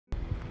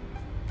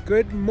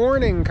Good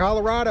morning,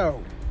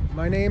 Colorado.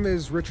 My name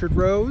is Richard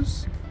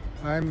Rose.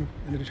 I'm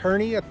an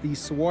attorney at the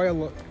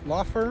Savoia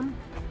Law Firm,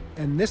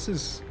 and this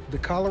is the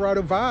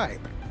Colorado Vibe.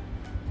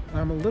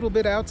 I'm a little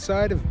bit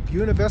outside of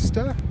Buena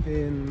Vista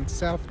in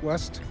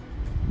southwest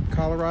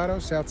Colorado,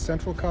 south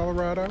central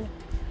Colorado.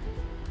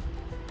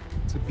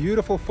 It's a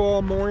beautiful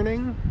fall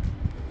morning,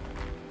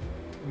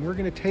 and we're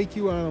going to take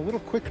you on a little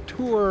quick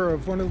tour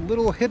of one of the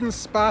little hidden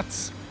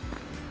spots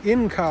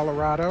in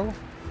Colorado.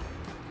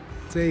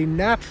 It's a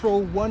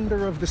natural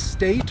wonder of the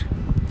state.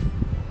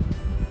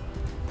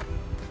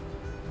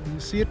 You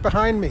see it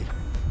behind me.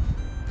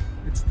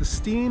 It's the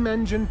steam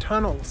engine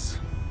tunnels.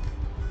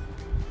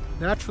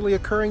 Naturally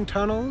occurring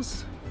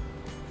tunnels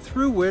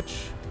through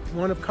which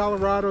one of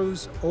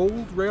Colorado's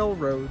old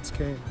railroads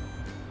came.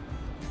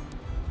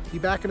 Be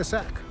back in a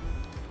sec.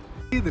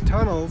 The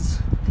tunnels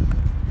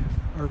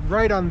are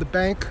right on the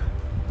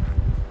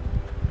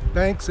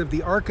banks of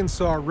the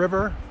Arkansas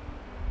River.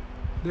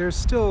 There's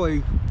still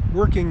a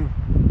working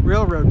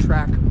railroad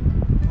track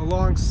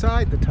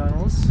alongside the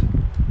tunnels,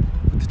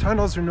 but the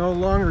tunnels are no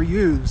longer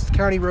used.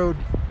 County Road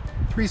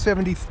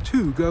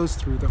 372 goes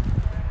through them.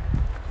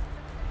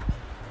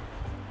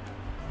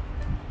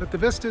 But the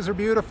vistas are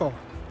beautiful.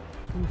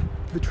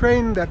 The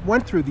train that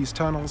went through these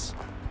tunnels,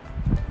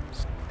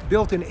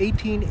 built in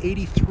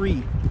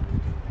 1883,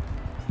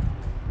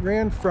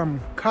 ran from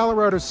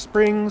Colorado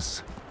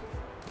Springs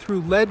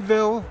through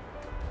Leadville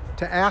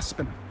to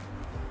Aspen.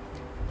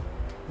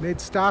 Made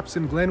stops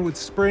in Glenwood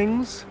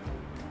Springs,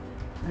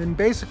 and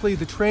basically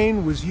the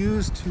train was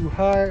used to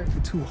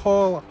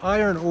haul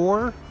iron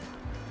ore,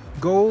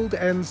 gold,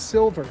 and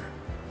silver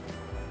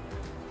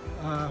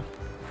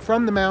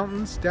from the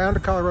mountains down to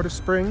Colorado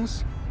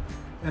Springs,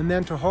 and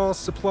then to haul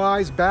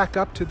supplies back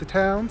up to the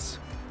towns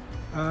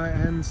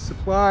and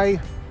supply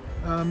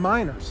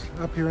miners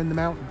up here in the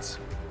mountains.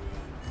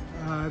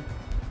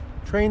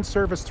 Train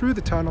service through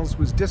the tunnels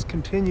was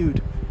discontinued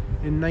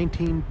in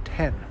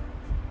 1910.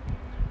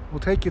 We'll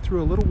take you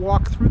through a little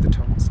walk through the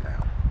tunnels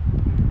now.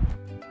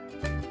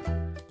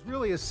 It's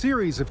really a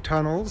series of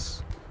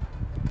tunnels.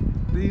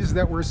 These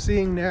that we're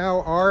seeing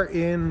now are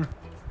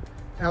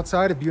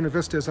outside of Buena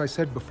Vista, as I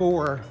said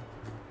before,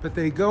 but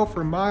they go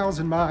for miles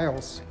and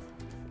miles.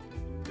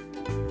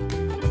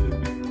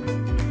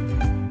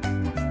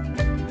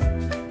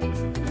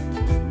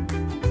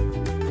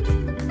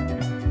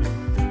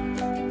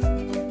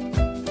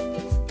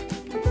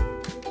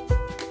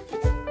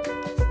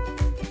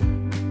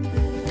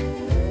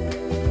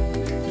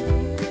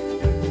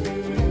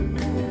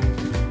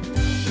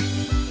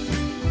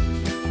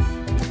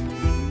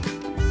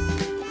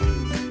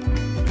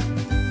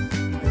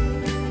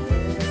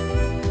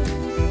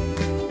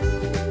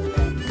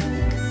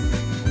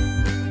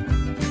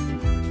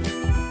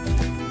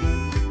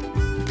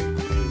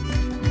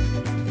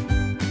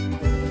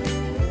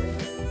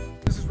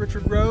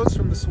 Richard Rose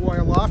from the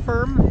Savoia Law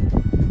Firm.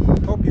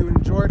 Hope you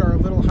enjoyed our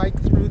little hike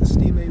through the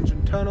steam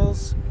engine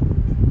tunnels.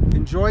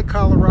 Enjoy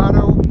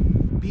Colorado.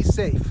 Be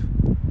safe.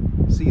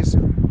 See you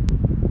soon.